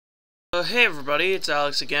Hey everybody, it's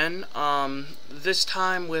Alex again. This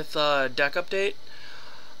time with a deck update.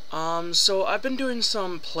 So I've been doing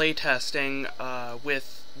some playtesting,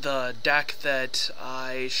 with the deck that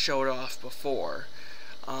I showed off before.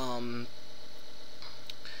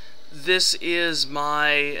 This is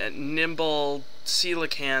my Nimble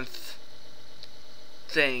coelacanth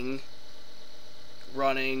thing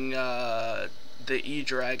running, the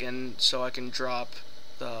E-Dragon so I can drop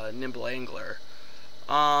the Nimble Angler.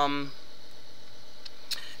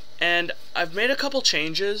 And I've made a couple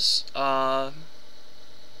changes.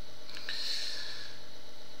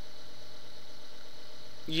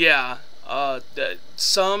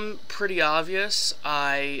 Some pretty obvious.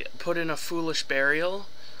 I put in a Foolish Burial.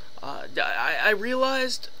 I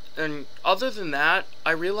realized, and other than that,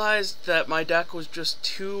 I realized that my deck was just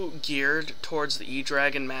too geared towards the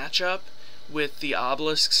E-Dragon matchup with the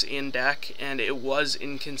obelisks in deck, and it was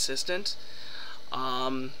inconsistent.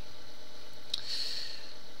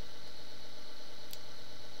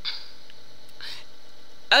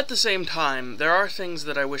 At the same time, there are things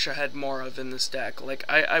that I wish I had more of in this deck. Like,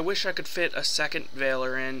 I wish I could fit a second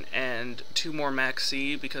Veiler in and 2 more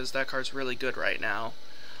Maxi, because that card's really good right now.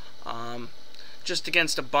 Just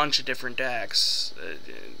against a bunch of different decks.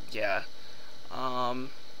 Yeah.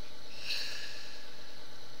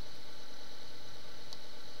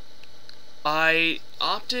 I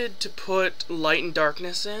opted to put Light and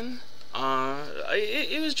Darkness in.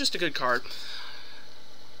 It was just a good card.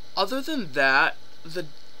 Other than that, the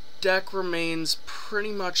deck remains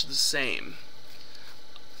pretty much the same.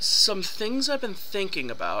 Some things I've been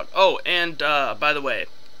thinking about. Oh, and by the way,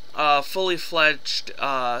 fully fledged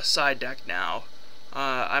side deck now.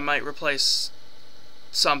 I might replace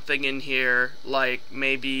something in here, like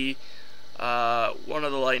maybe one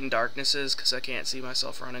of the Light and Darknesses, because I can't see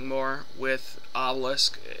myself running more, with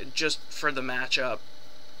Obelisk, just for the matchup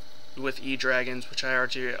with E-Dragons, which I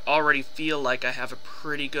already feel like I have a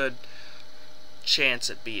pretty good chance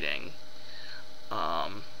at beating.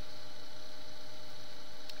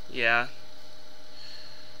 Yeah.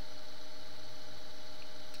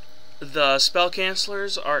 The Spell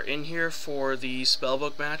Cancelers are in here for the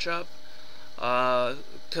Spellbook matchup,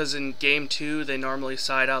 because in Game 2 they normally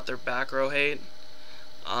side out their back row hate.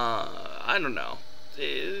 I don't know.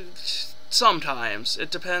 Sometimes. It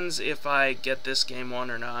depends if I get this Game 1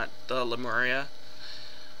 or not, the Lemuria.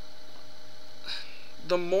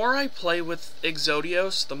 The more I play with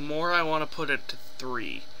Exodios, the more I want to put it to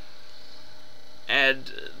 3.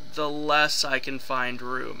 And the less I can find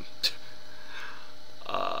room.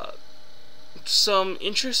 Some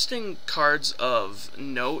interesting cards of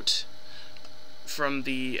note from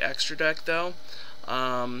the extra deck, though.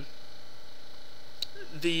 The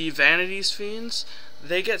Vanity's Fiends,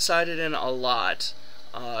 they get sided in a lot.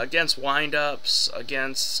 Against wind-ups,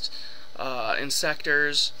 against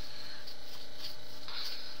Insectors.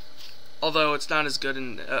 Although it's not as good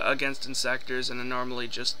against Insectors, and I normally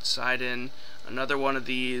just side in another one of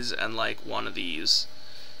these and like one of these.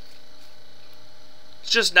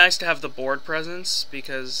 It's just nice to have the board presence,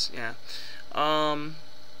 because, yeah.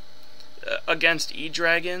 Against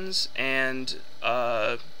E-Dragons, and,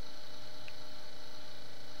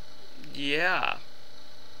 yeah.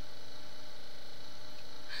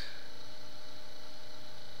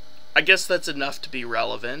 I guess that's enough to be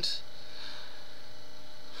relevant.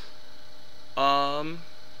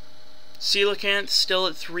 Coelacanth still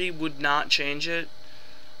at 3 would not change it.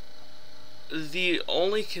 The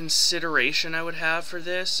only consideration I would have for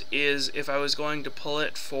this is if I was going to pull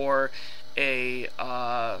it for a,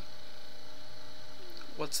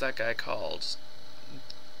 what's that guy called?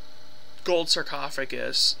 Gold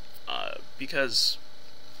Sarcophagus, because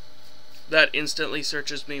that instantly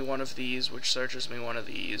searches me one of these, which searches me one of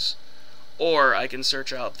these. Or I can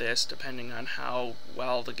search out this, depending on how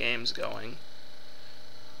well the game's going.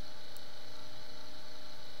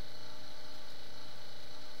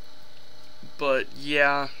 But,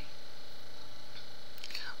 yeah.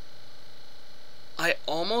 I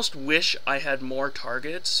almost wish I had more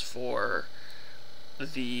targets for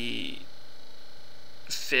the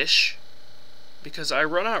fish, because I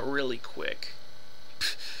run out really quick.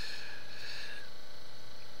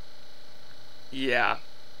 Yeah.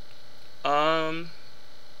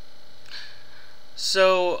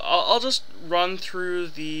 So I'll just run through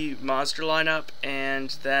the monster lineup,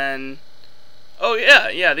 and then, oh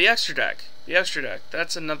yeah, the extra deck.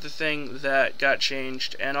 That's another thing that got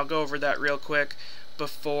changed, and I'll go over that real quick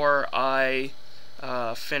before I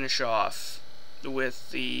finish off with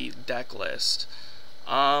the deck list.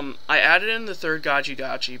 I added in the third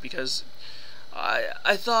Gachi because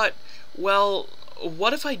I thought, well,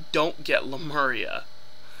 what if I don't get Lemuria?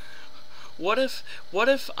 What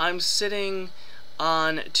if I'm sitting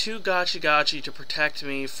on 2 Gachi to protect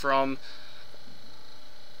me from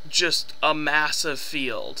just a massive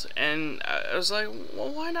field? And I was like, well,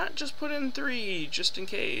 why not just put in 3 just in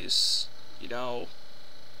case, you know?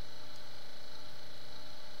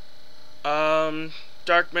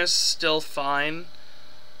 Dark Mist still fine.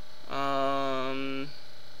 All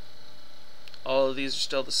of these are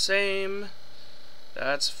still the same.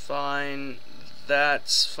 That's fine.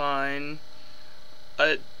 That's fine.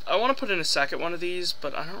 I want to put in a second one of these,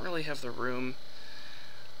 but I don't really have the room.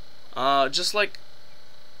 Just like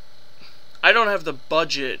I don't have the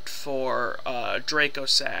budget for Draco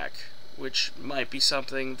Sack, which might be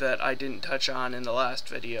something that I didn't touch on in the last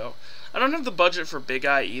video. I don't have the budget for Big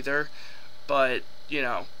Eye either, but you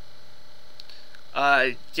know,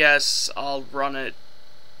 I guess I'll run it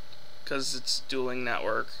because it's Dueling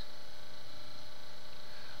Network.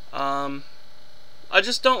 I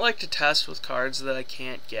just don't like to test with cards that I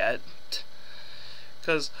can't get,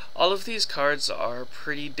 because all of these cards are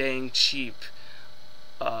pretty dang cheap,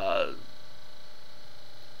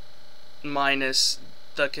 minus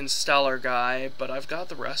the Constellar guy, but I've got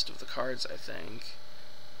the rest of the cards, I think.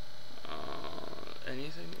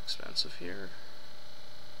 Anything expensive here?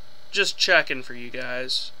 Just checking for you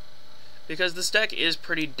guys, because this deck is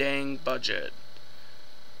pretty dang budget.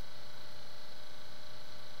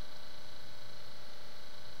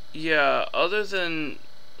 Yeah, other than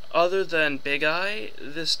Big Eye,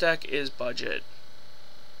 this deck is budget.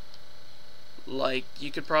 Like,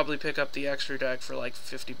 you could probably pick up the extra deck for like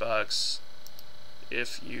 $50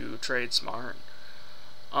 if you trade smart.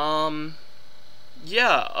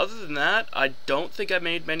 Yeah, other than that, I don't think I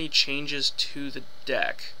made many changes to the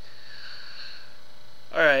deck.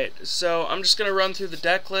 Alright, so I'm just gonna run through the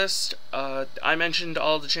deck list. I mentioned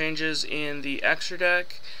all the changes in the extra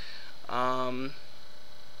deck.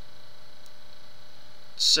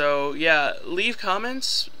 So yeah, leave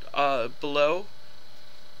comments below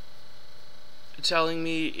telling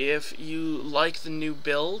me if you like the new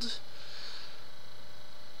build.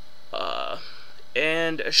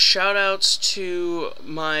 And shoutouts to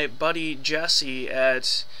my buddy Jesse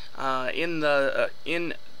at in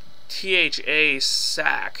THA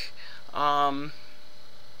Sack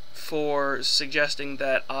for suggesting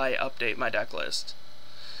that I update my deck list.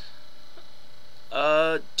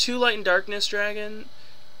 2 Light and Darkness Dragon,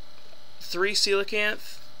 3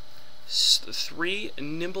 Coelacanth, 3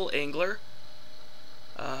 Nimble Angler,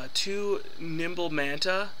 2 Nimble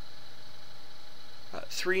Manta,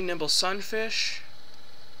 3 Nimble Sunfish,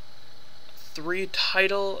 3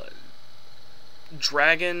 Tidal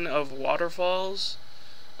Dragon of Waterfalls,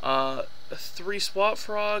 3 Swap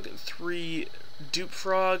Frog, 3 Dupe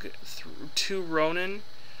Frog, 2 Ronin,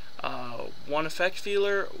 1 Effect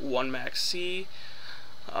Feeler, 1 Max C,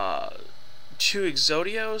 2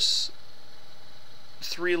 Exodios,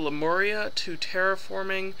 3 Lemuria, 2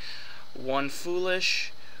 Terraforming, 1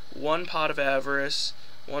 Foolish, 1 Pot of Avarice,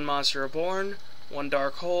 1 Monster Reborn, 1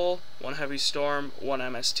 Dark Hole, 1 Heavy Storm, 1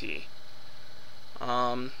 MST.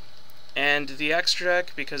 And the extra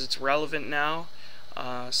deck, because it's relevant now,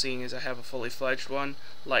 seeing as I have a fully fledged one: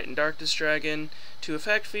 Light and Darkness Dragon, 2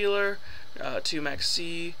 Effect Feeler, 2 Max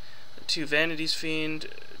C, 2 Vanity's Fiend,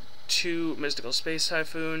 2 Mystical Space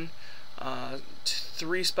Typhoon,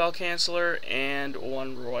 3 Spell Canceller, and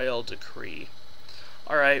 1 Royal Decree.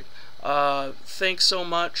 Alright, thanks so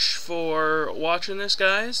much for watching this,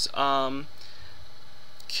 guys.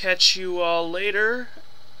 Catch you all later.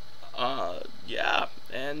 Yeah,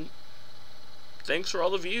 and thanks for all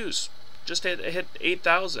the views. Just hit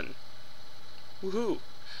 8,000. Woohoo.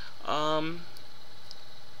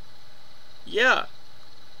 Yeah.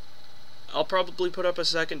 I'll probably put up a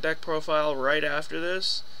second deck profile right after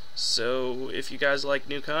this, so if you guys like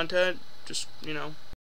new content, just, you know,